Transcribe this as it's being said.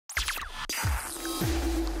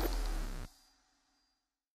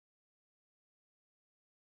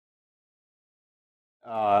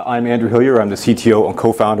I'm Andrew Hillier. I'm the CTO and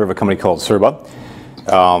co-founder of a company called Cirba.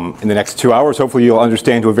 In the next 2 hours, hopefully you'll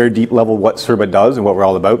understand to a very deep level what Cirba does and what we're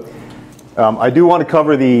all about. I do want to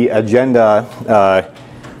cover the agenda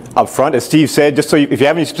up front. As Steve said, just so if you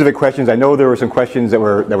have any specific questions, I know there were some questions that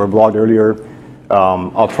were blogged earlier.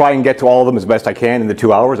 I'll try and get to all of them as best I can in the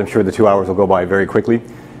 2 hours. I'm sure the 2 hours will go by very quickly.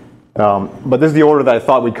 But this is the order that I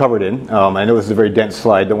thought we'd cover it in. I know this is a very dense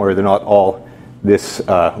slide. Don't worry, they're not all this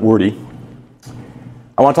wordy.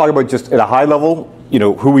 I want to talk about just at a high level,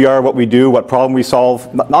 who we are, what we do, what problem we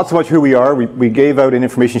solve. Not so much who we are. We gave out an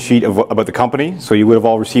information sheet about the company, so you would have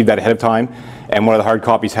all received that ahead of time, and one of the hard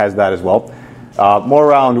copies has that as well. More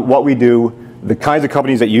around what we do, the kinds of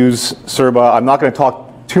companies that use Cirba. I'm not going to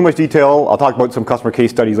talk too much detail. I'll talk about some customer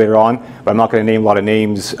case studies later on, but I'm not going to name a lot of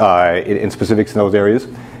names in specifics in those areas.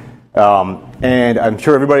 And I'm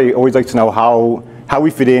sure everybody always likes to know how we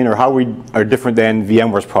fit in or how we are different than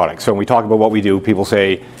VMware's products. So when we talk about what we do, people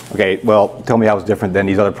say, okay, well, tell me how it's different than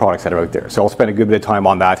these other products that are out there. So I'll spend a good bit of time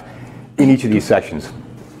on that in each of these sections.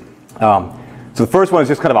 So the first one is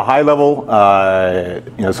just kind of a high level,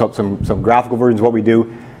 some graphical versions of what we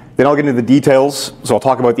do. Then I'll get into the details. So I'll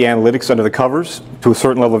talk about the analytics under the covers to a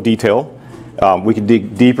certain level of detail. We can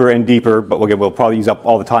dig deeper and deeper, but we'll probably use up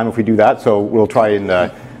all the time if we do that. So we'll try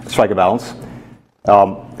and strike a balance.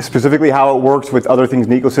 Specifically how it works with other things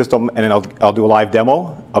in the ecosystem, and then I'll do a live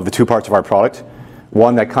demo of the two parts of our product.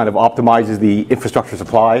 One that kind of optimizes the infrastructure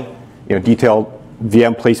supply, detailed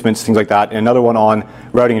VM placements, things like that, and another one on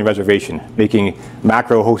routing and reservation, making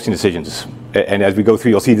macro hosting decisions. And as we go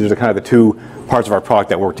through, you'll see these are kind of the two parts of our product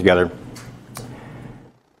that work together.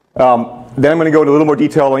 Then I'm going to go into a little more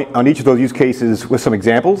detail on each of those use cases with some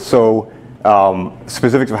examples. So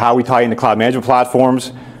specifics of how we tie into cloud management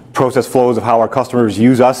platforms, process flows of how our customers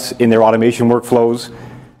use us in their automation workflows.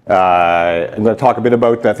 I'm going to talk a bit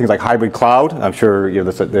about things like hybrid cloud. I'm sure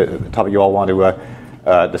that's the topic you all want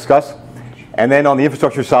to discuss. And then on the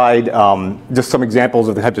infrastructure side, just some examples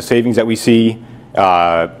of the types of savings that we see,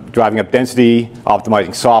 driving up density,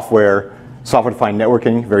 optimizing software, software-defined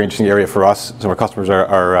networking, very interesting area for us. Some of our customers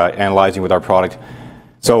are analyzing with our product.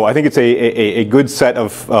 So I think it's a good set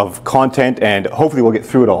of content, and hopefully we'll get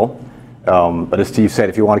through it all. But as Steve said,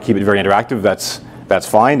 if you want to keep it very interactive, that's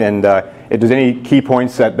fine. And if there's any key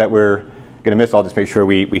points that we're going to miss, I'll just make sure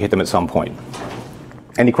we hit them at some point.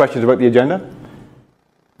 Any questions about the agenda?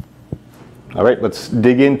 All right, let's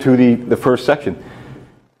dig into the first section.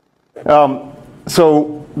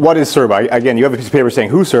 So what is Cirba? Again, you have a piece of paper saying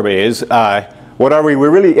who Cirba is. What are we?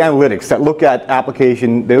 We're really analytics that look at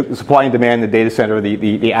application, the supply and demand in the data center, the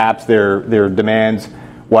apps, their demands,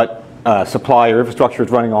 what supply or infrastructure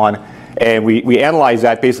is running on. And we analyze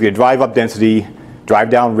that basically to drive up density, drive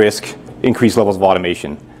down risk, increase levels of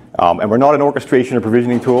automation. And we're not an orchestration or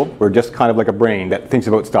provisioning tool. We're just kind of like a brain that thinks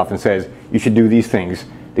about stuff and says, you should do these things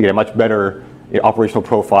to get a much better operational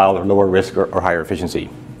profile or lower risk or higher efficiency.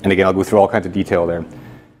 And again, I'll go through all kinds of detail there.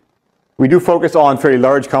 We do focus on fairly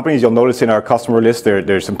large companies. You'll notice in our customer list,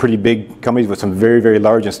 there's some pretty big companies with some very, very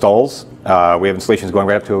large installs. We have installations going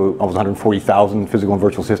right up to almost 140,000 physical and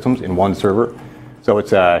virtual systems in one server. So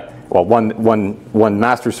it's one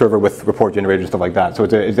master server with report generators and stuff like that. So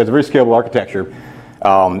it's a very scalable architecture.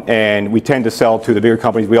 And we tend to sell to the bigger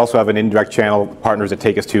companies. We also have an indirect channel partners that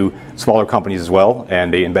take us to smaller companies as well,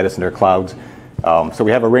 and they embed us in their clouds. So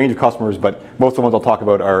we have a range of customers, but most of the ones I'll talk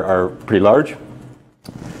about are pretty large.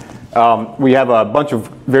 We have a bunch of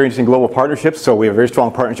very interesting global partnerships. So we have a very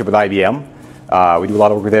strong partnership with IBM. We do a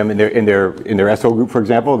lot of work with them in their SO group, for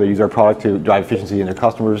example. They use our product to drive efficiency in their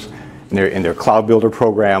customers, in their cloud builder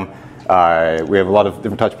program. We have a lot of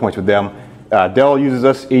different touch points with them. Dell uses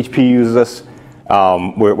us, HP uses us.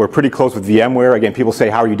 We're pretty close with VMware. Again, people say,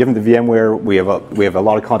 how are you different than VMware? We have a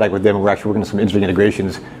lot of contact with them, and we're actually working on some interesting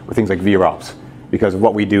integrations with things like VROps, because of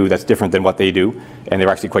what we do that's different than what they do, and they're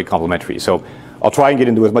actually quite complementary. So I'll try and get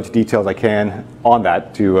into as much detail as I can on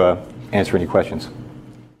that to answer any questions.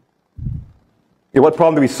 What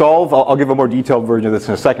problem do we solve? I'll give a more detailed version of this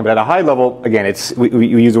in a second, but at a high level, again, we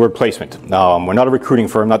use the word placement. We're not a recruiting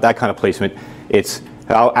firm, not that kind of placement. It's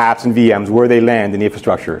how apps and VMs, where they land in the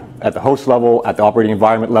infrastructure. At the host level, at the operating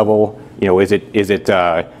environment level, does it go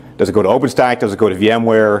to OpenStack, does it go to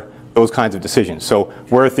VMware, those kinds of decisions. So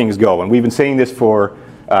where things go. And we've been saying this for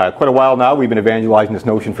quite a while now. We've been evangelizing this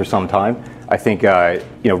notion for some time. I think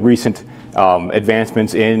recent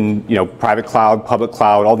advancements in private cloud, public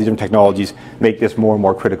cloud, all these different technologies make this more and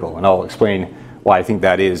more critical, and I'll explain why I think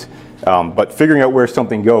that is. But figuring out where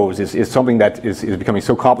something goes is something that is becoming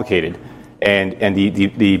so complicated, and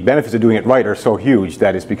the benefits of doing it right are so huge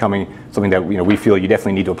that it's becoming something that we feel you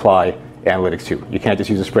definitely need to apply analytics to. You can't just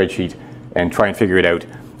use a spreadsheet and try and figure it out,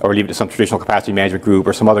 or leave it to some traditional capacity management group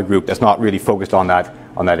or some other group that's not really focused on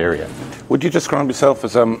that area. Would you describe yourself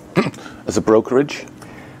as as a brokerage?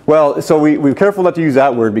 Well, so we're careful not to use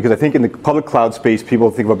that word, because I think in the public cloud space, people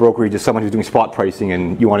think of a brokerage as someone who's doing spot pricing,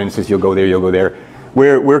 and you want an instance, you'll go there, you'll go there.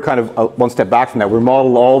 We're kind of one step back from that. We're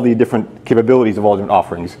model all the different capabilities of all different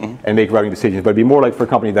offerings and make routing decisions. But it'd be more like for a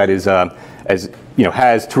company that is,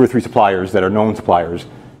 has 2 or 3 suppliers that are known suppliers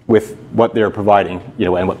with what they're providing,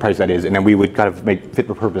 and what price that is, and then we would kind of make fit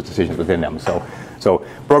for purpose decisions within them. So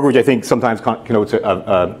brokerage, I think, sometimes connotes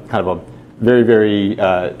a kind of a very, very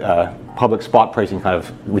public spot pricing kind of,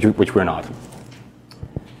 which we're not.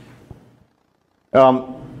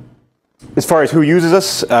 As far as who uses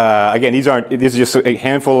us, again, these is just a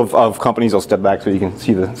handful of companies. I'll step back so you can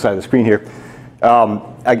see the side of the screen here.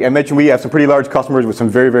 I mentioned we have some pretty large customers with some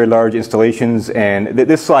very, very large installations, and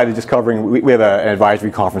this slide is just covering, we have an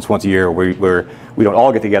advisory conference once a year where we don't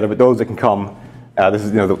all get together, but those that can come, this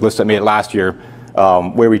is the list I made last year,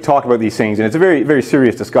 where we talk about these things, and it's a very, very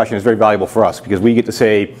serious discussion. It's very valuable for us because we get to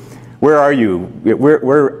say, where are you?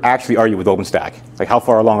 Where actually are you with OpenStack? Like, how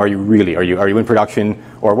far along are you really? Are you in production,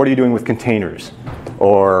 or what are you doing with containers,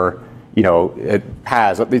 or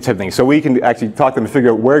PaaS, these type of things. So we can actually talk to them and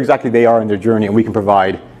figure out where exactly they are in their journey, and we can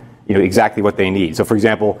provide exactly what they need. So for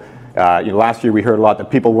example, last year we heard a lot that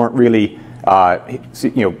people weren't really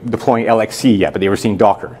deploying LXC yet, but they were seeing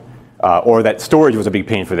Docker, or that storage was a big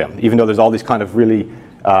pain for them. Even though there's all these kind of really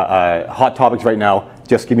hot topics right now,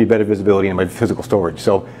 just give me better visibility in my physical storage.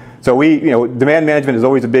 So we, demand management is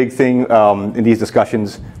always a big thing in these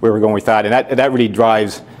discussions, where we're going with that, and that really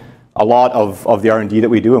drives a lot of the R&D that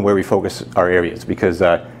we do and where we focus our areas, because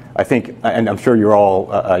I think, and I'm sure you'd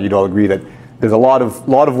all agree that there's a lot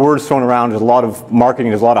of words thrown around, there's a lot of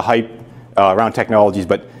marketing, there's a lot of hype around technologies,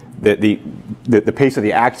 but the pace that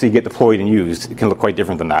they actually get deployed and used can look quite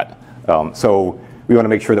different than that. So we want to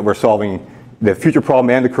make sure that we're solving the future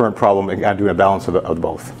problem and the current problem and doing a balance of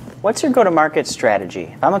both. What's your go-to-market strategy?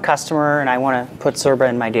 If I'm a customer and I want to put Cirba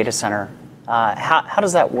in my data center, how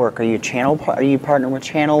does that work? Are you partner with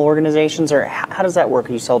channel organizations, or how does that work?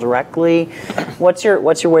 Do you sell directly? What's your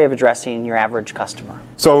way of addressing your average customer?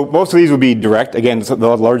 So most of these would be direct. Again, the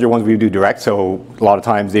larger ones we do direct. So a lot of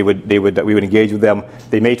times we would engage with them.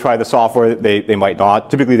 They may try the software, they might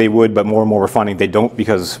not. Typically they would, but more and more we're finding they don't,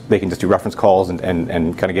 because they can just do reference calls and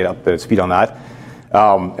kind of get up to speed on that.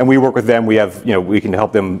 And we work with them. We have, we can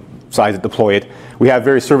help them size it, deploy it. We have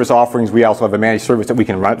various service offerings. We also have a managed service that we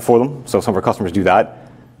can run it for them. So some of our customers do that.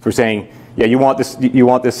 So we're saying, yeah, you want this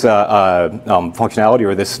functionality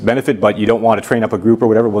or this benefit, but you don't want to train up a group or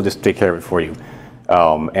whatever. We'll just take care of it for you.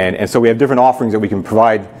 And so we have different offerings that we can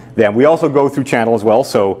provide them. We also go through channel as well.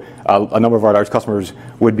 So a number of our large customers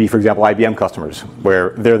would be, for example, IBM customers,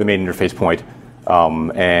 where they're the main interface point,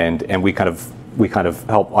 and we kind of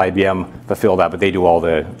help IBM fulfill that, but they do all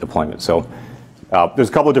the deployment. So. There's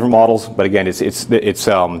a couple of different models, but again,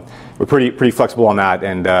 we're pretty flexible on that,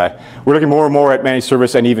 and we're looking more and more at managed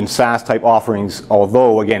service and even SaaS type offerings.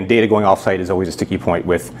 Although, again, data going offsite is always a sticky point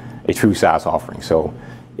with a true SaaS offering. So,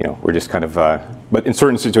 we're just kind of, but in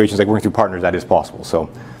certain situations, like working through partners, that is possible. So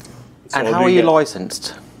and how are you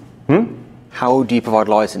licensed? How do you provide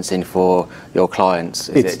licensing for your clients?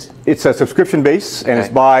 It's a subscription base, and it's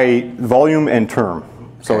by volume and term.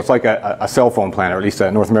 So it's like a cell phone plan, or at least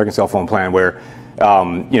a North American cell phone plan, where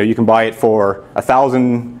you can buy it for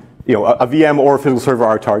 1,000. A VM or a physical server are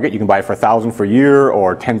our target. You can buy it for 1,000 for a year,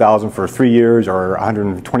 or 10,000 for 3 years, or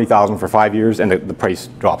 120,000 for 5 years, and the price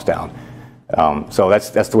drops down. So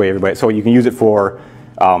that's the way everybody. So you can use it for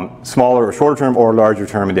smaller or shorter term or larger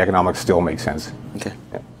term, and the economics still make sense. Okay.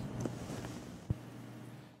 Yeah.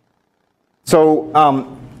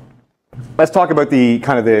 So. Let's talk about the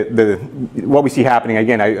kind of what we see happening.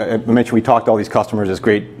 Again, I mentioned we talked to all these customers. It's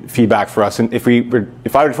great feedback for us. And if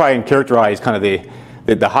I were to try and characterize kind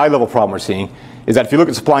of the high level problem we're seeing, is that if you look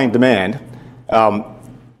at supply and demand,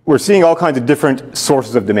 we're seeing all kinds of different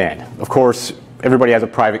sources of demand. Of course, everybody has a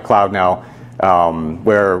private cloud now,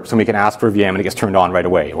 where somebody can ask for a VM and it gets turned on right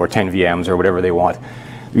away, or 10 VMs or whatever they want.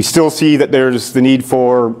 We still see that there's the need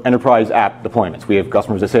for enterprise app deployments. We have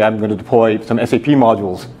customers that say, I'm going to deploy some SAP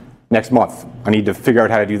modules next month. I need to figure out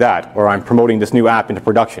how to do that, or I'm promoting this new app into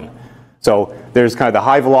production. So there's kind of the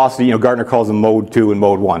high velocity, Gartner calls them mode 2 and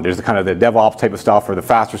mode 1. There's the kind of the DevOps type of stuff, or the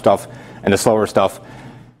faster stuff, and the slower stuff.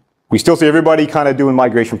 We still see everybody kind of doing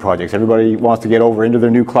migration projects. Everybody wants to get over into their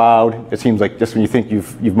new cloud. It seems like just when you think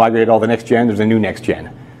you've migrated all the next gen, there's a new next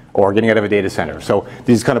gen, or getting out of a data center. So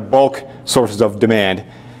these kind of bulk sources of demand.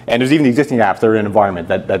 And there's even the existing apps that are in an environment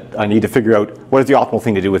that I need to figure out what is the optimal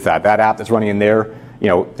thing to do with that. That app that's running in there, you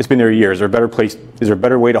know, it's been there years. Is there a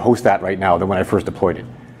better way to host that right now than when I first deployed it?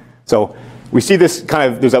 So we see this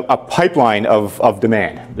kind of, there's a pipeline of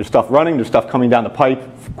demand. There's stuff running, there's stuff coming down the pipe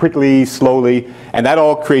quickly, slowly, and that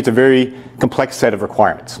all creates a very complex set of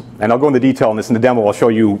requirements. And I'll go into detail on this in the demo. I'll show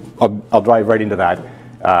you, I'll drive right into that,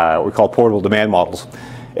 what we call portable demand models.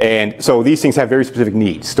 And so these things have very specific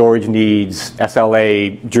needs, storage needs,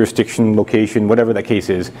 SLA, jurisdiction, location, whatever the case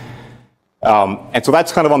is. And so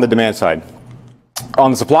that's kind of on the demand side.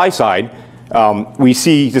 On the supply side, we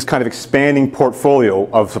see this kind of expanding portfolio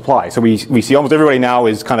of supply. So we see almost everybody now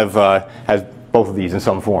is kind of has both of these in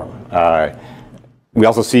some form. We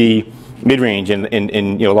also see mid-range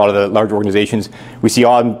in you know, a lot of the large organizations. We see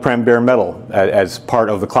on-prem bare metal as part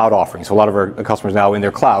of the cloud offering. So a lot of our customers now in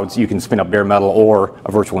their clouds, you can spin up bare metal or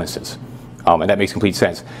a virtual instance. And that makes complete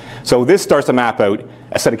sense. So this starts to map out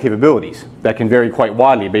a set of capabilities that can vary quite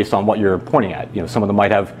widely based on what you're pointing at. You know, some of them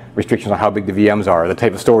might have restrictions on how big the VMs are, the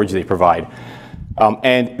type of storage they provide.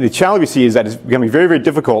 And the challenge we see is that it's becoming very, very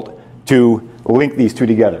difficult to link these two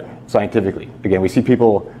together scientifically. Again, we see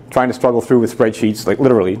people trying to struggle through with spreadsheets, like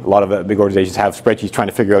literally, a lot of big organizations have spreadsheets trying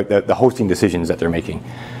to figure out the hosting decisions that they're making.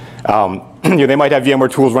 You know, they might have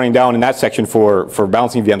VMware tools running down in that section for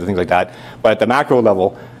balancing VMs and things like that, but at the macro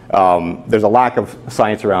level, there's a lack of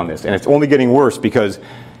science around this, and it's only getting worse because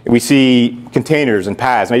we see containers and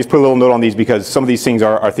paths, and I just put a little note on these because some of these things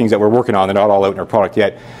are things that we're working on. They're not all out in our product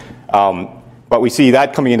yet. But we see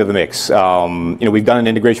that coming into the mix. You know, we've done an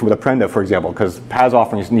integration with Apprenda, for example, because PaaS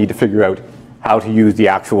offerings need to figure out how to use the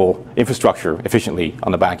actual infrastructure efficiently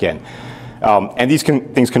on the back end. And these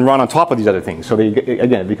things can run on top of these other things. So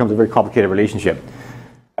again, it becomes a very complicated relationship.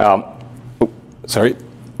 Sorry.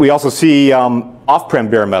 We also see off-prem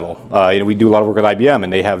bare metal. You know, we do a lot of work with IBM,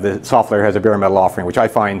 and they have the SoftLayer has a bare metal offering, which I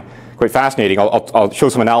find quite fascinating. I'll show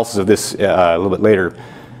some analysis of this a little bit later.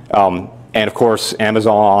 And of course,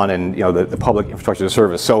 Amazon and you know the public infrastructure as a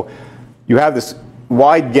service. So you have this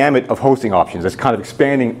wide gamut of hosting options that's kind of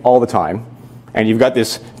expanding all the time, and you've got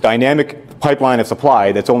this dynamic pipeline of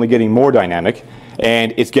supply that's only getting more dynamic,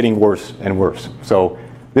 and it's getting worse and worse. So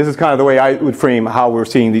this is kind of the way I would frame how we're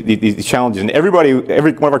seeing these challenges. And every one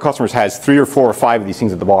of our customers has 3 or 4 or 5 of these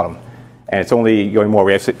things at the bottom, and it's only going more.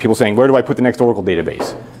 We have people saying, "Where do I put the next Oracle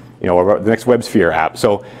database?" You know, or the next WebSphere app.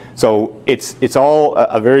 So it's all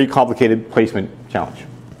a very complicated placement challenge.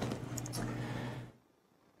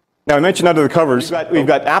 Now I mentioned under the covers, we've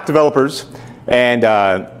got app developers, and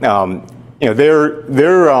you know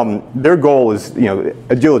their goal is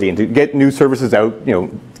agility and to get new services out,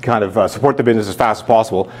 kind of support the business as fast as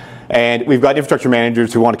possible. And we've got infrastructure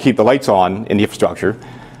managers who want to keep the lights on in the infrastructure.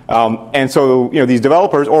 And so these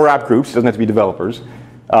developers or app groups, it doesn't have to be developers.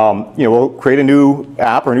 We'll create a new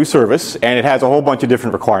app or a new service, and it has a whole bunch of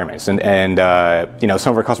different requirements. And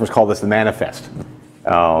some of our customers call this the manifest.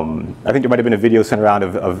 I think there might have been a video sent around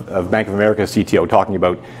of Bank of America's CTO talking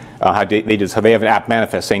about how they have an app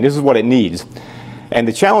manifest saying this is what it needs. And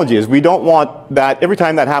the challenge is we don't want that, every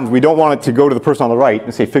time that happens, we don't want it to go to the person on the right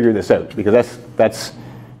and say figure this out, because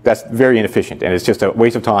that's very inefficient, and it's just a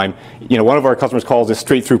waste of time. One of our customers calls this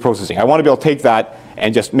straight-through processing. I want to be able to take that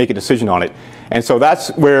and just make a decision on it. And so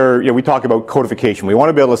that's where we talk about codification. We want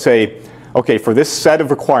to be able to say, okay, for this set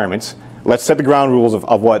of requirements, let's set the ground rules of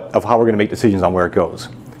how we're going to make decisions on where it goes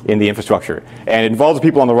in the infrastructure. And it involves the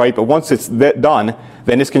people on the right, but once it's done,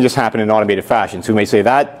 then this can just happen in an automated fashion. So we may say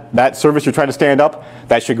that service you're trying to stand up,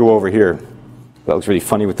 that should go over here. That looks really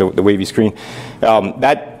funny with the wavy screen.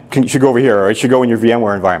 Should go over here, or it should go in your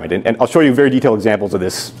VMware environment. And I'll show you very detailed examples of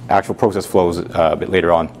this actual process flows a bit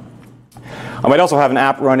later on. I might also have an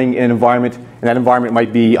app running in an environment, and that environment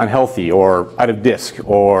might be unhealthy or out of disk,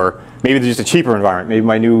 or maybe there's just a cheaper environment. Maybe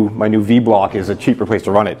my new vBlock is a cheaper place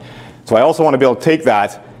to run it. So I also want to be able to take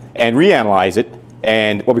that and reanalyze it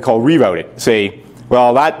and what we call reroute it. Say,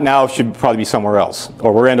 well, that now should probably be somewhere else,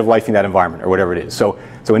 or we're end-of-lifing that environment, or whatever it is. So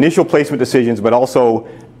initial placement decisions, but also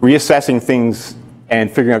reassessing things and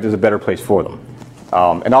figuring out there's a better place for them.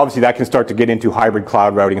 And obviously that can start to get into hybrid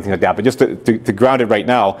cloud routing and things like that, but just to ground it right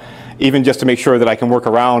now, even just to make sure that I can work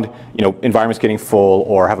around environments getting full,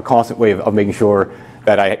 or have a constant way of making sure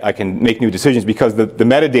that I can make new decisions, because the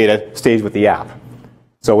metadata stays with the app.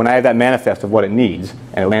 So when I have that manifest of what it needs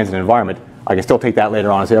and it lands in an environment, I can still take that later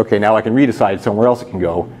on and say, okay, now I can redecide somewhere else it can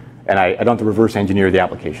go, and I don't have to reverse engineer the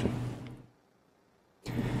application.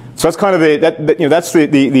 So that's kind of that's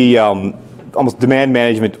the almost demand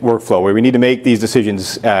management workflow, where we need to make these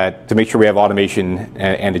decisions to make sure we have automation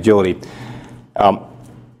and agility.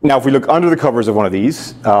 Now, if we look under the covers of one of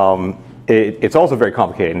these, it's also very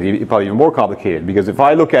complicated, and probably even more complicated, because if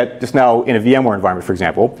I look at just now in a VMware environment, for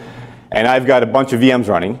example, and I've got a bunch of VMs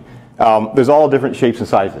running, there's all different shapes and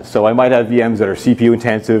sizes. So I might have VMs that are CPU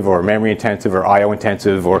intensive or memory intensive or IO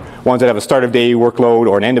intensive, or ones that have a start of day workload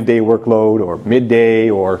or an end of day workload or midday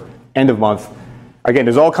or end of month. Again,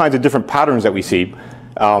 there's all kinds of different patterns that we see.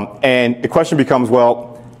 And the question becomes,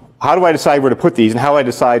 well, how do I decide where to put these, and how do I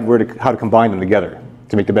decide how to combine them together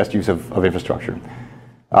to make the best use of infrastructure?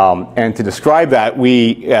 And to describe that,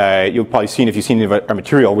 you'll probably seen, if you've seen our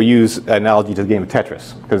material, we use an analogy to the game of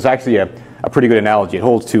Tetris, because it's actually a pretty good analogy. It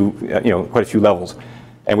holds to quite a few levels.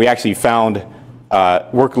 And we actually found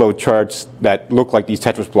workload charts that look like these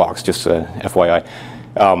Tetris blocks, just FYI.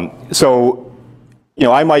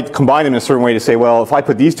 I might combine them in a certain way to say, well, if I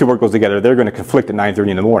put these two workloads together, they're going to conflict at 9:30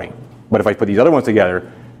 in the morning. But if I put these other ones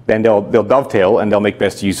together, then they'll dovetail and they'll make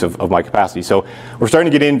best use of my capacity. So we're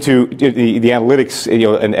starting to get into the analytics,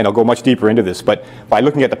 and I'll go much deeper into this. But by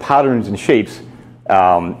looking at the patterns and shapes,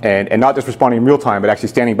 and not just responding in real time, but actually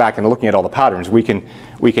standing back and looking at all the patterns, we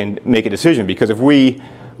can make a decision. Because if we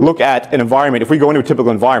look at an environment, if we go into a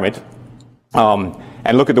typical environment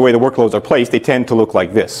and look at the way the workloads are placed, they tend to look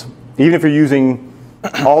like this. Even if you're using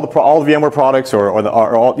all the VMware products or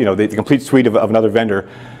all, the complete suite of another vendor,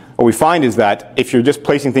 what we find is that if you're just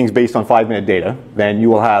placing things based on 5-minute data, then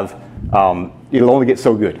you will have, it'll only get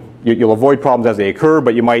so good. You'll avoid problems as they occur,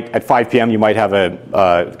 but you might, at 5 p.m., you might have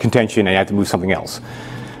a contention and you have to move something else.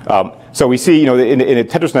 So we see, in a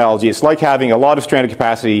Tetris analogy, it's like having a lot of stranded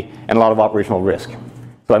capacity and a lot of operational risk.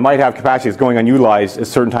 So I might have capacity that's going unutilized at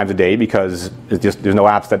certain times of day because there's no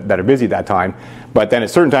apps that are busy at that time. But then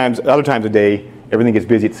at certain times, other times of day, everything gets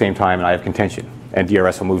busy at the same time and I have contention, and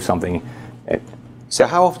DRS will move something. So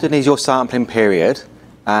how often is your sampling period,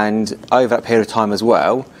 and over that period of time as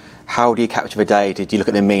well, how do you capture the data? Do you look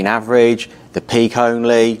at the mean average, the peak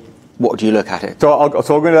only? What do you look at it? So I'll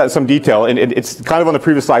go into that in some detail, and it's kind of on the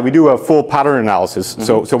previous slide. We do a full pattern analysis,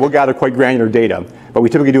 so we'll gather quite granular data, but we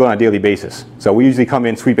typically do it on a daily basis. So we usually come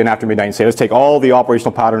in, sweep in after midnight and say, let's take all the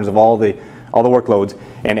operational patterns of all the workloads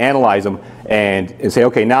and analyze them and say,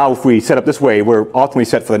 okay, now if we set up this way, we're optimally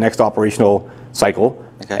set for the next operational cycle.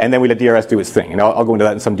 Okay. And then we let DRS do its thing. And I'll go into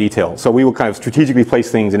that in some detail. So we will kind of strategically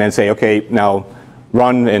place things and then say, okay, now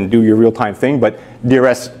run and do your real-time thing, but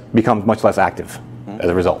DRS becomes much less active as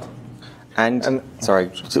a result. And sorry,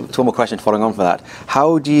 one more question following on from that.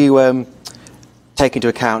 How do you take into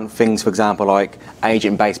account things, for example, like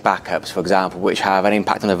agent-based backups, for example, which have an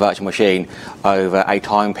impact on the virtual machine over a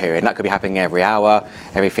time period? And that could be happening every hour,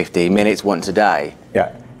 every 15 minutes, once a day.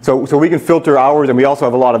 Yeah. So we can filter hours, and we also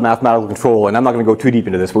have a lot of mathematical control, and I'm not going to go too deep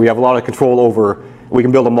into this, but we have a lot of control over, we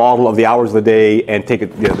can build a model of the hours of the day and take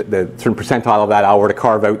the certain percentile of that hour to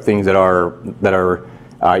carve out things that are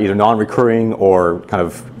either non-recurring or kind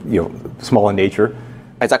of small in nature.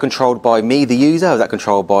 Is that controlled by me, the user, or is that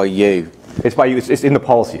controlled by you? It's by you. It's in the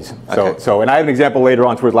policies. Okay. And I have an example later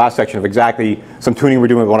on towards the last section of exactly some tuning we're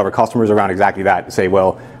doing with one of our customers around exactly that. To say,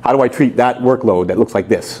 well, how do I treat that workload that looks like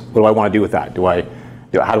this? What do I want to do with that?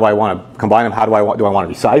 How do I want to combine them? Do I want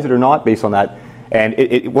to resize it or not based on that?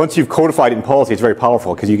 And once you've codified it in policy, it's very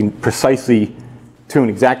powerful because you can precisely tune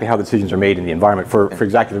exactly how the decisions are made in the environment for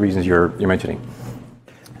exactly the reasons you're mentioning.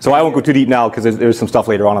 So I won't go too deep now because there's some stuff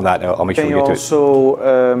later on that. I'll make sure we get to it. Can you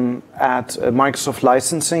also add Microsoft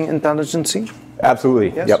licensing intelligence? Absolutely.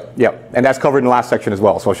 Yes? Yep. And that's covered in the last section as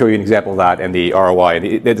well. So I'll show you an example of that and the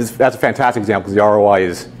ROI. That's a fantastic example because the ROI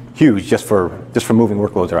is huge just for moving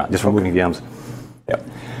workloads around, just for moving VMs. Yep.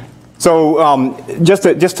 So just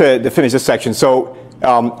to finish this section, so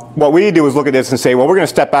what we need to do is look at this and say, well, we're going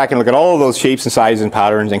to step back and look at all of those shapes and sizes and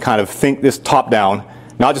patterns and kind of think this top down,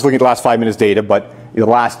 not just looking at the last 5 minutes data, but the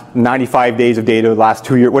last 95 days of data, the last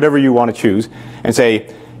 2 years, whatever you want to choose, and say,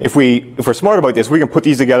 if we're smart about this, we can put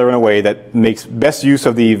these together in a way that makes best use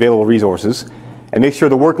of the available resources and make sure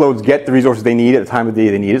the workloads get the resources they need at the time of the day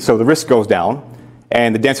they need it, so the risk goes down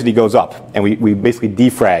and the density goes up, and we basically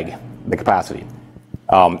defrag the capacity.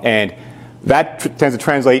 And that tends to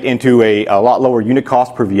translate into a lot lower unit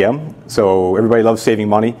cost per VM, so everybody loves saving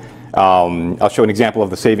money. I'll show an example of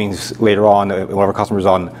the savings later on, one of our customers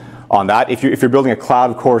on that. If you're building a cloud,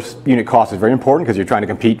 of course, unit cost is very important because you're trying to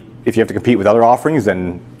compete. If you have to compete with other offerings,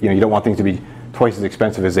 then you don't want things to be twice as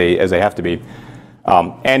expensive as they have to be.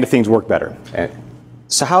 And the things work better.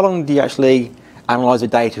 So how long do you actually analyze the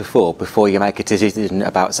data for before you make a decision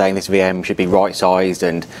about saying this VM should be right-sized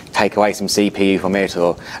and take away some CPU from it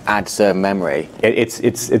or add some memory? It's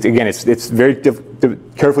very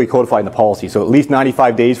carefully codified in the policy. So at least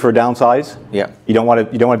 95 days for a downsize. Yeah. You don't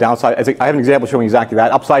want to downsize. I have an example showing exactly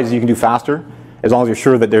that. Upsizes you can do faster as long as you're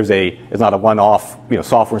sure that it's not a one-off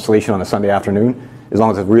software installation on a Sunday afternoon. As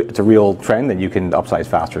long as it's a real trend, then you can upsize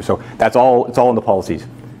faster. So it's all in the policies.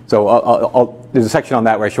 So there's a section on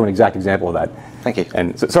that where I show an exact example of that. Thank you.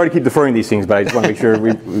 And so, sorry to keep deferring these things, but I just want to make sure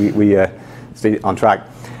we stay on track.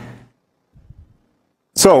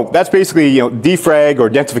 So that's basically defrag or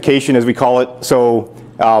densification as we call it. So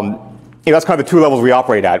that's kind of the two levels we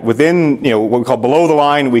operate at. Within what we call below the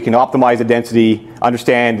line, we can optimize the density,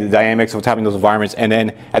 understand the dynamics of what's happening in those environments, and then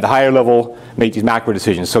at the higher level make these macro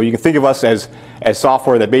decisions. So you can think of us as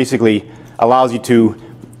software that basically allows you to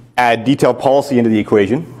add detailed policy into the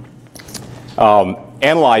equation,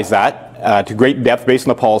 analyze that to great depth based on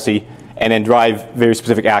the policy, and then drive very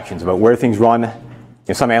specific actions about where things run.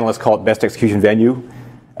 Some analysts call it best execution venue.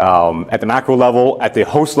 At the macro level, at the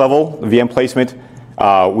host level, VM placement,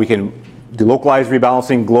 we can do localized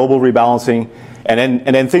rebalancing, global rebalancing, and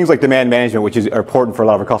then things like demand management, which are important for a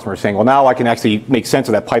lot of our customers, saying, well, now I can actually make sense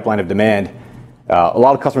of that pipeline of demand. A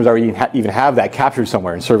lot of customers already even have that captured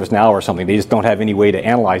somewhere in ServiceNow or something. They just don't have any way to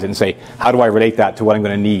analyze it and say, how do I relate that to what I'm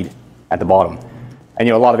going to need at the bottom? And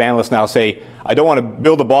a lot of analysts now say, I don't want to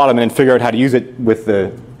build the bottom and then figure out how to use it with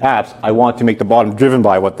the apps. I want to make the bottom driven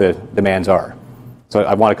by what the demands are. So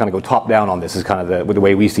I want to kind of go top down on this is kind of the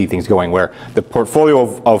way we see things going, where the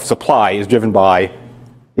portfolio of supply is driven by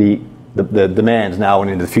the demands now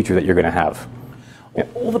and into the future that you're going to have. Yeah.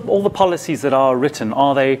 All the policies that are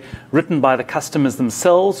they written by the customers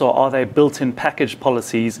themselves, or are they built-in package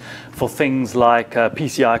policies for things like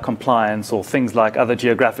PCI compliance, or things like other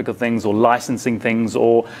geographical things, or licensing things,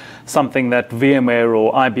 or something that VMware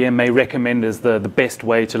or IBM may recommend as the best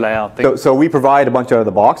way to lay out things? So we provide a bunch out of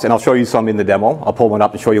the box, and I'll show you some in the demo. I'll pull one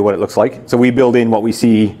up and show you what it looks like. So we build in what we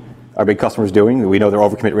see our big customers doing. We know their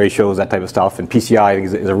overcommit ratios, that type of stuff, and PCI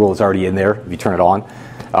is a rule that's already in there if you turn it on.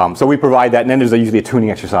 So we provide that, and then there's usually a tuning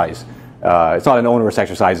exercise. It's not an onerous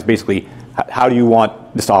exercise. It's basically how do you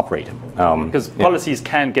want this to operate? Because policies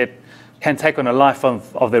can take on a life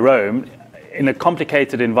of their own. In a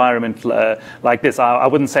complicated environment like this, I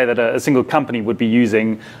wouldn't say that a single company would be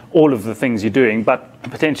using all of the things you're doing, but a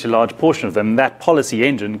potentially large portion of them. That policy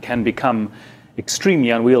engine can become extremely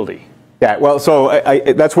unwieldy. Yeah, well, so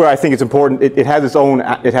that's where I think it's important. It has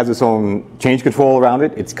its own change control around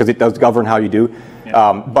it. It's because it does govern how you do.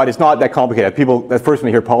 Yeah. But it's not that complicated. People, at first when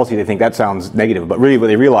they hear policy, they think that sounds negative. But really what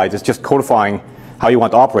they realize is just codifying how you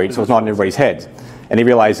want to operate, so it's not in everybody's heads. And they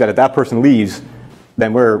realize that if that person leaves,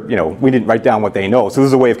 then we didn't write down what they know. So this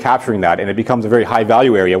is a way of capturing that, and it becomes a very high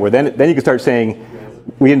value area where then you can start saying,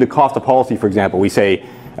 we into cost of policy, for example, we say,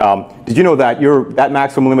 did you know that that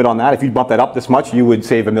maximum limit on that, if you bump that up this much, you would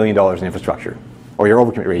save $1 million in infrastructure, or your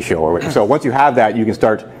overcommit ratio, or whatever. So once you have that, you can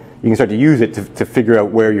start to use it to figure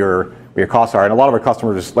out where your costs are. And a lot of our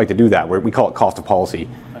customers like to do that, where we call it cost of policy.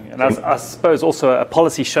 And I suppose also a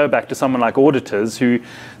policy showback to someone like auditors who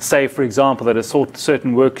say, for example, that a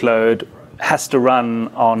certain workload has to run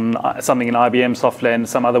on something in IBM software and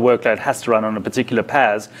some other workload has to run on a particular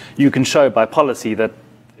PaaS. You can show by policy that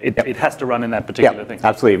it has to run in that particular thing.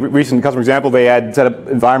 Absolutely. Recent customer example, they had set up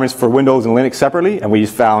environments for Windows and Linux separately, and we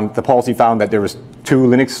just found, the policy found that there was 2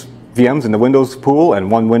 Linux VMs in the Windows pool and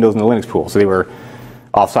 1 Windows in the Linux pool. So they were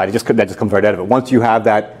offside. That just comes right out of it. Once you have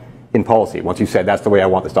that in policy, once you said that's the way I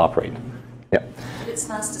want this to operate. Yeah. It's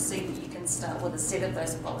nice to see that you can start with a set of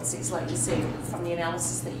those policies, like you see from the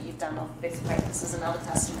analysis that you've done of best practices and other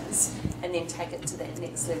customers, and then take it to that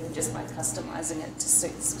next level just by customizing it to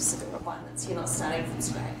suit the specific requirements. You're not starting from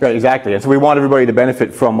scratch. Right, exactly. And so we want everybody to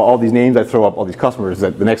benefit from all these names I throw up, all these customers,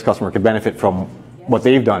 that the next customer can benefit from what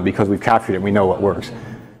they've done because we've captured it and we know what works.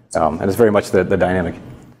 And it's very much the dynamic.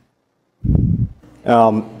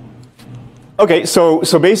 Okay,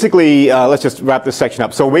 so basically, let's just wrap this section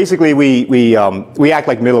up. So basically, we act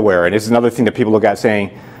like middleware, and this is another thing that people look at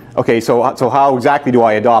saying, okay, so how exactly do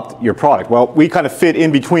I adopt your product? Well, we kind of fit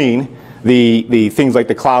in between the things like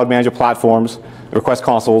the cloud management platforms, the request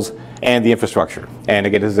consoles, and the infrastructure. And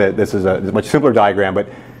again, this is a much simpler diagram, but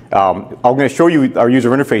I'm going to show you our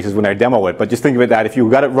user interfaces when I demo it. But just think of it that if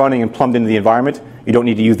you've got it running and plumbed into the environment, you don't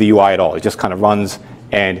need to use the UI at all. It just kind of runs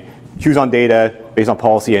and chews on data based on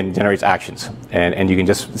policy and generates actions. And you can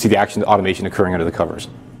just see the action automation occurring under the covers.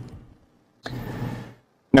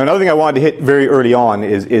 Now, another thing I wanted to hit very early on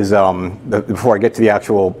is before I get to the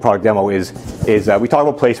actual product demo is we talk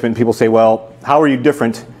about placement. People say, well, how are you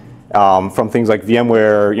different from things like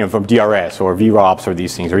VMware, from DRS or VROPS or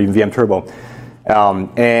these things, or even VM Turbo?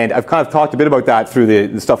 And I've kind of talked a bit about that through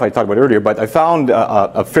the stuff I talked about earlier, but I found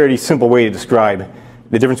a fairly simple way to describe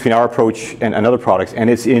the difference between our approach and other products, and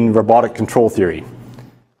it's in robotic control theory.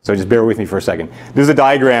 So just bear with me for a second. This is a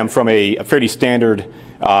diagram from a fairly standard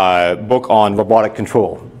book on robotic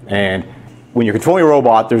control. And when you're controlling a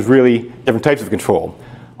robot, there's really different types of control.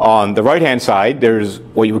 On the right-hand side, there's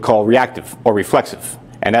what you would call reactive or reflexive.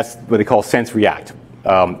 And that's what they call sense react.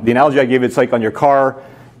 The analogy I give, it's like on your car,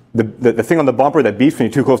 the thing on the bumper that beeps when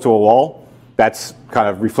you're too close to a wall, that's kind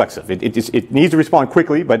of reflexive. It needs to respond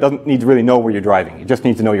quickly, but it doesn't need to really know where you're driving. It just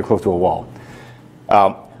needs to know you're close to a wall.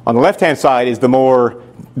 On the left-hand side is the more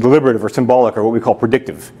deliberative or symbolic, or what we call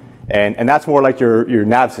predictive. And that's more like your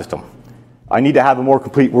nav system. I need to have a more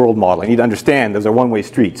complete world model. I need to understand those are one-way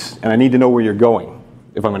streets, and I need to know where you're going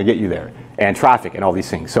if I'm going to get you there, and traffic and all these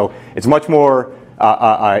things. So it's much more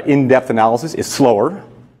in-depth analysis. It's slower,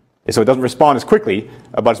 so it doesn't respond as quickly,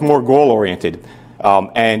 but it's more goal-oriented.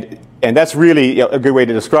 And that's really a good way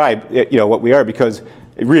to describe what we are, because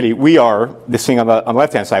really we are this thing on the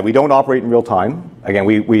left-hand side. We don't operate in real time. Again,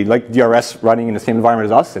 we like DRS running in the same environment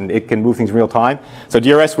as us, and it can move things in real time. So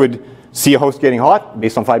DRS would see a host getting hot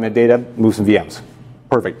based on 5-minute data, move some VMs.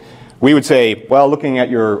 Perfect. We would say, well, looking at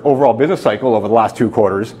your overall business cycle over the last 2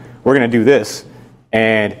 quarters, we're going to do this.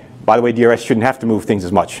 And by the way, DRS shouldn't have to move things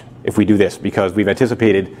as much if we do this, because we've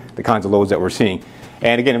anticipated the kinds of loads that we're seeing.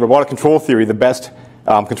 And again, in robotic control theory, the best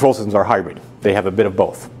control systems are hybrid. They have a bit of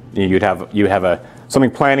both. You'd have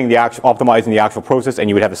something planning optimizing the actual process, and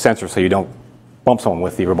you would have a sensor so you don't bump someone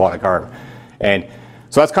with the robotic arm. And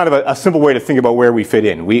so that's kind of a simple way to think about where we fit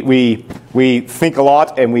in. We think a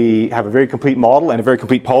lot, and we have a very complete model and a very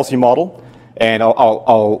complete policy model. And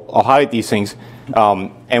I'll highlight these things.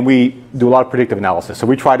 And we do a lot of predictive analysis. So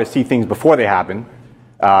we try to see things before they happen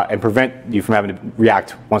and prevent you from having to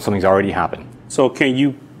react once something's already happened. So can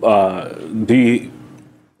you,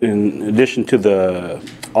 in addition to the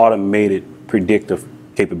automated predictive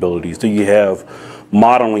capabilities, do you have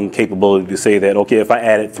modeling capability to say that, okay, if I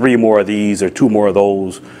added 3 more of these or 2 more of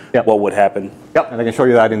those, Yep. what would happen? Yep, and I can show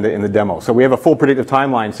you that in the demo. So we have a full predictive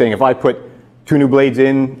timeline saying if I put 2 new blades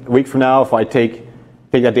in a week from now, if I take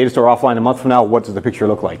that data store offline a month from now, what does the picture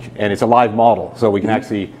look like? And it's a live model, so we can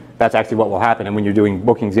that's actually what will happen. And when you're doing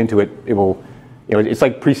bookings into it, it will, it's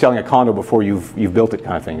like pre-selling a condo before you've built it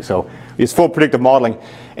kind of thing. So it's full predictive modeling,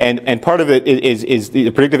 and part of it is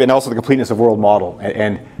the predictive and also the completeness of world model.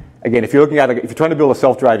 And again, if you're looking at if you're trying to build a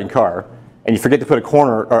self-driving car and you forget to put a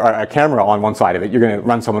corner or a camera on one side of it, you're going to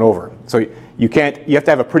run someone over. So you have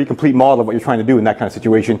to have a pretty complete model of what you're trying to do in that kind of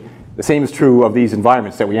situation. The same is true of these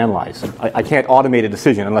environments that we analyze. I can't automate a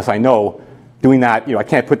decision unless I know doing that. I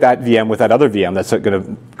can't put that VM with that other VM that's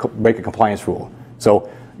going to break a compliance rule. So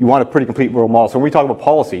you want a pretty complete world model. So when we talk about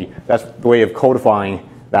policy, that's the way of codifying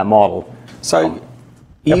that model. So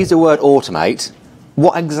you use the word automate.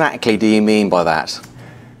 What exactly do you mean by that?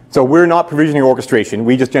 So we're not provisioning orchestration.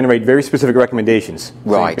 We just generate very specific recommendations.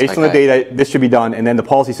 Right. So based on the data, this should be done, and then the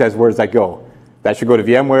policy says, where does that go? That should go to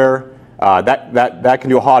VMware. That can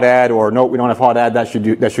do a hot add, or no, we don't have hot add. That should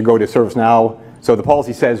go to ServiceNow. So the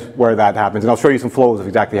policy says where that happens, and I'll show you some flows of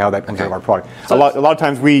exactly how that comes out of our product. So a lot of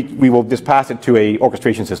times we will just pass it to a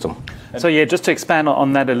orchestration system. So yeah, just to expand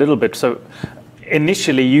on that a little bit. So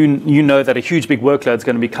initially, you know that a huge big workload is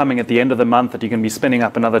going to be coming at the end of the month, that you're going to be spinning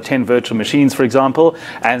up another 10 virtual machines, for example,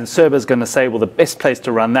 and Cirba is going to say, well, the best place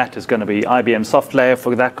to run that is going to be IBM SoftLayer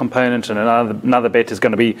for that component, and another bet is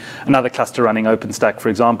going to be another cluster running OpenStack, for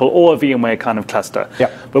example, or a VMware kind of cluster.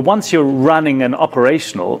 Yep. But once you're running an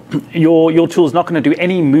operational, your tool is not going to do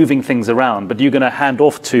any moving things around, but you're going to hand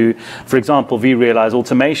off to, for example, vRealize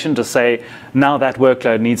Automation to say, now that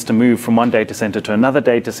workload needs to move from one data center to another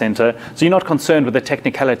data center. So you're not concerned with the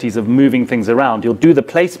technicalities of moving things around. You'll do the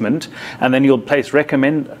placement, and then you'll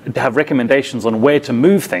have recommendations on where to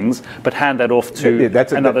move things, but hand that off to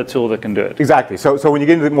another tool that can do it. Exactly. So when you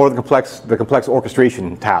get into more of the complex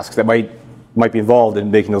orchestration tasks that might be involved in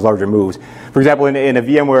making those larger moves. For example, in a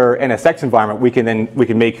VMware NSX environment, we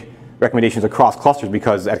can make recommendations across clusters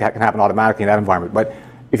because that can happen automatically in that environment. But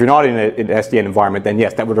if you're not in an SDN environment, then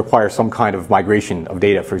yes, that would require some kind of migration of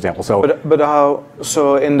data, for example. So, but how?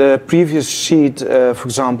 So in the previous sheet, for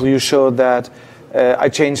example, you showed that I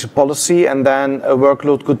changed the policy, and then a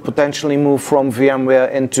workload could potentially move from VMware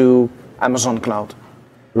into Amazon Cloud.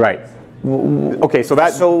 right. Okay, so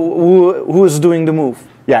who is doing the move?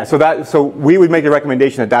 Yeah, so we would make a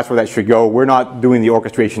recommendation that that's where that should go. We're not doing the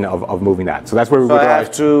orchestration of moving that. So that's where we would I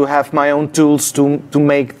have to have my own tools to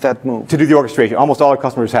make that move. to do the orchestration. Almost all our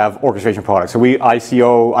customers have orchestration products. So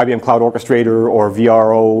ICO, IBM Cloud Orchestrator, or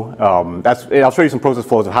VRO. I'll show you some process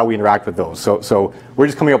flows of how we interact with those. So we're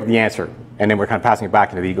just coming up with the answer, and then we're kind of passing it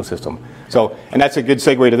back into the ecosystem. So, and that's a good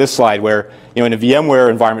segue to this slide where, in a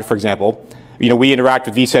VMware environment, for example, we interact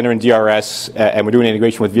with vCenter and DRS, and we're doing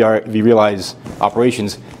integration with vRealize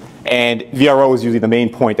operations. And VRO is usually the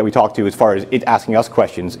main point that we talk to as far as it asking us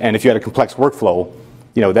questions. And if you had a complex workflow,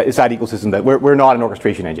 it's that ecosystem that we're not an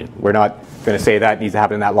orchestration engine. We're not going to say that needs to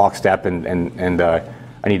happen in that lockstep and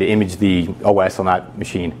I need to image the OS on that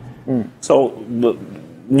machine. So,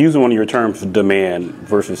 using one of your terms, demand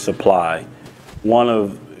versus supply,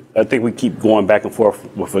 I think we keep going back and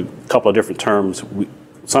forth with a couple of different terms.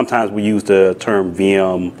 Sometimes we use the term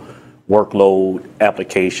VM, workload,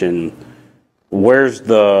 application. What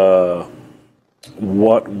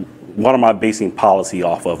am I basing policy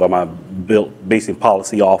off of? Am I basing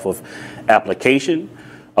policy off of application?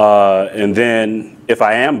 And then if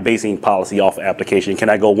I am basing policy off application, can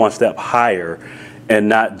I go one step higher and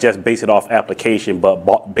not just base it off application,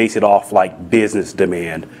 but base it off like business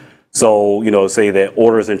demand? So, say that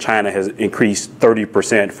orders in China has increased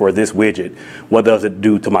 30% for this widget. What does it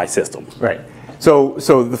do to my system? Right. So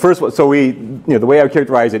the first one, the way I would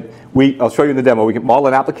characterize it, I'll show you in the demo. We can model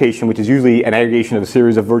an application, which is usually an aggregation of a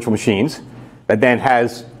series of virtual machines that then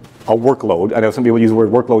has a workload. I know some people use the word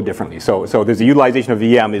workload differently. So there's a utilization of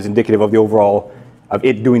VM is indicative of the overall, of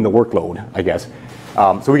it doing the workload, I guess.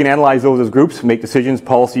 So we can analyze those as groups, make decisions.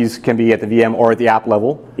 Policies can be at the VM or at the app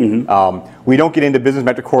level. We don't get into business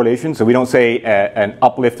metric correlation, so we don't say an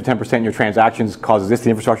uplift of 10% in your transactions causes this to the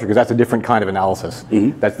infrastructure, because that's a different kind of analysis.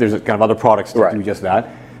 There's kind of other products that do just that.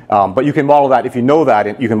 But you can model that if you know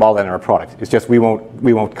that, you can model that in our product. It's just we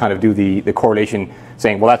won't kind of do the correlation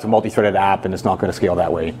saying, well, that's a multi-threaded app and it's not going to scale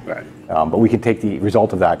that way. Right. But we can take the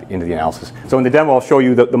result of that into the analysis. So in the demo, I'll show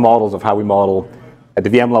you the models of how we model at the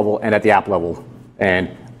VM level and at the app level.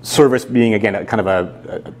 And service being, again, kind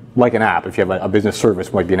of like an app. If you have a business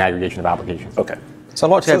service, might be an aggregation of applications. Okay. So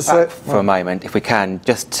I'd like to go back for a moment, if we can,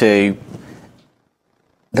 just to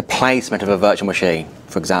the placement of a virtual machine,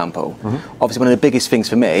 for example. Obviously, one of the biggest things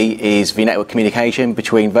for me is the network communication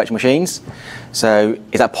between virtual machines. So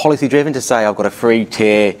is that policy driven to say I've got a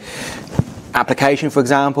 3-tier application, for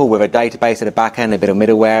example, with a database at the back end, a bit of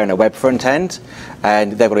middleware and a web front end,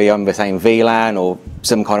 and they've got to be on the same VLAN or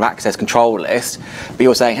some kind of access control list, but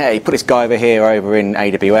you're saying, hey, put this guy over in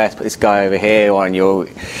AWS, put this guy over here on your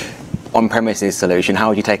on-premises solution. How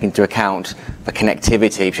would you take into account the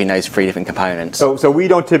connectivity between those 3 different components? So we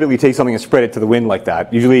don't typically take something and spread it to the wind like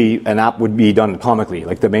that. Usually an app would be done atomically.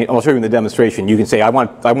 Like I'll show you in the demonstration. You can say, I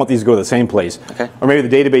want these to go to the same place. Okay. Or maybe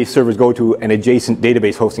the database servers go to an adjacent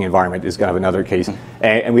database hosting environment is kind of another case.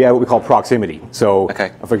 And we have what we call proximity. So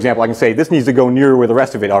for example, I can say, this needs to go near where the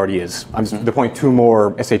rest of it already is. I'm just deploying 2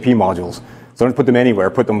 more SAP modules. So don't put them anywhere,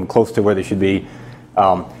 put them close to where they should be.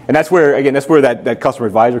 And that's where, again, that customer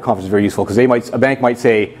advisor conference is very useful, because a bank might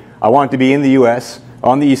say, I want it to be in the US,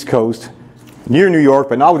 on the East Coast, near New York,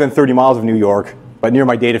 but not within 30 miles of New York, but near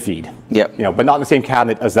my data feed. Yep. But not in the same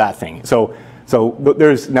cabinet as that thing. So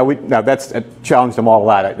there's now that's a challenge to model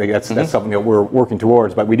that. I think that's something that we're working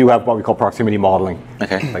towards. But we do have what we call proximity modeling,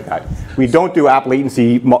 like that. We don't do app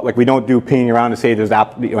latency, like we don't do pinging around to say there's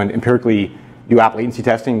and empirically do app latency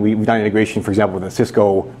testing. We've done integration, for example, with a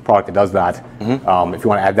Cisco product that does that. If you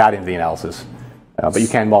want to add that into the analysis, but you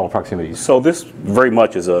can model proximities. So this very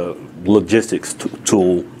much is a logistics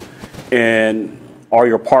tool, and are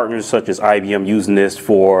your partners such as IBM using this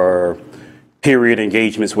for period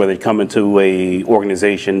engagements where they come into a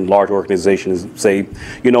organization, large organizations, say,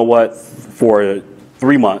 you know what, for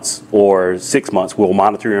 3 months or 6 months, we'll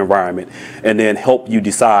monitor your environment and then help you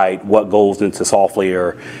decide what goes into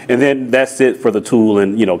software. And then that's it for the tool,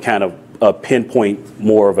 and kind of a pinpoint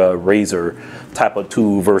more of a razor type of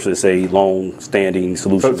tool versus a long-standing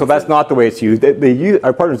solution. So that's not the way it's used.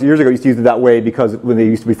 Our partners years ago used to use it that way, because when they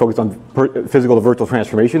used to be focused on physical to virtual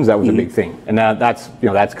transformations, that was a big thing. And now that's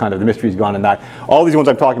kind of the mystery's gone in that. All these ones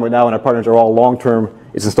I'm talking about now and our partners are all long-term.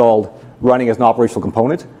 It's installed running as an operational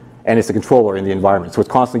component, and it's a controller in the environment. So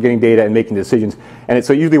it's constantly getting data and making decisions. And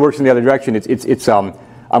so it usually works in the other direction.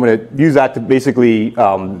 I'm going to use that to basically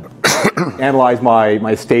analyze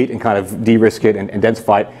my state and kind of de-risk it and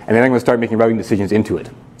densify it, and then I'm going to start making routing decisions into it.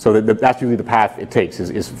 So that's usually the path it takes.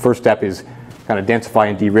 Is first step is kind of densify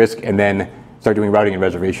and de-risk, and then start doing routing and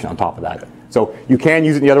reservation on top of that. So you can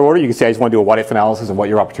use it in the other order. You can say, I just want to do a what-if analysis and what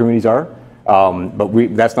your opportunities are,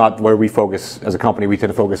 but that's not where we focus as a company. We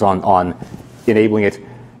tend to focus on enabling it.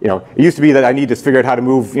 It used to be that I need to figure out how to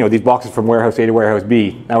move these boxes from warehouse A to warehouse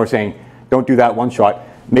B. Now we're saying, don't do that one shot.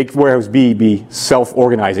 Make warehouse B be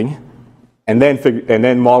self-organizing, and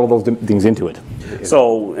then model those things into it.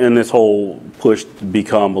 So in this whole push to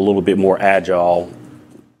become a little bit more agile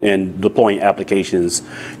in deploying applications,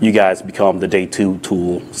 you guys become the day 2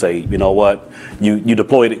 tool. Say, you know what, you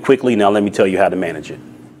deployed it quickly. Now let me tell you how to manage it.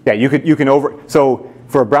 Yeah, you can so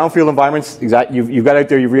For brownfield environments, you've got out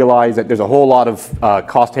there, you realize that there's a whole lot of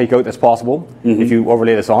cost takeout that's possible if you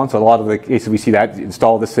overlay this on. So a lot of the cases we see that,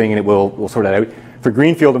 install this thing and it will sort that out. For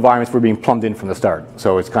greenfield environments, we're being plumbed in from the start.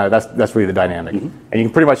 So it's kind of, that's really the dynamic. And you can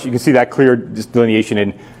pretty much, you can see that clear delineation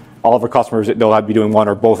in all of our customers. They'll be doing one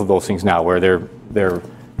or both of those things now, where they're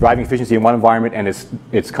driving efficiency in one environment and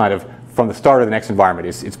it's kind of from the start of the next environment.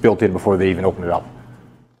 It's built in before they even open it up.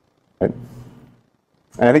 Right?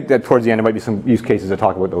 And I think that towards the end, there might be some use cases that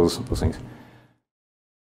talk about those things.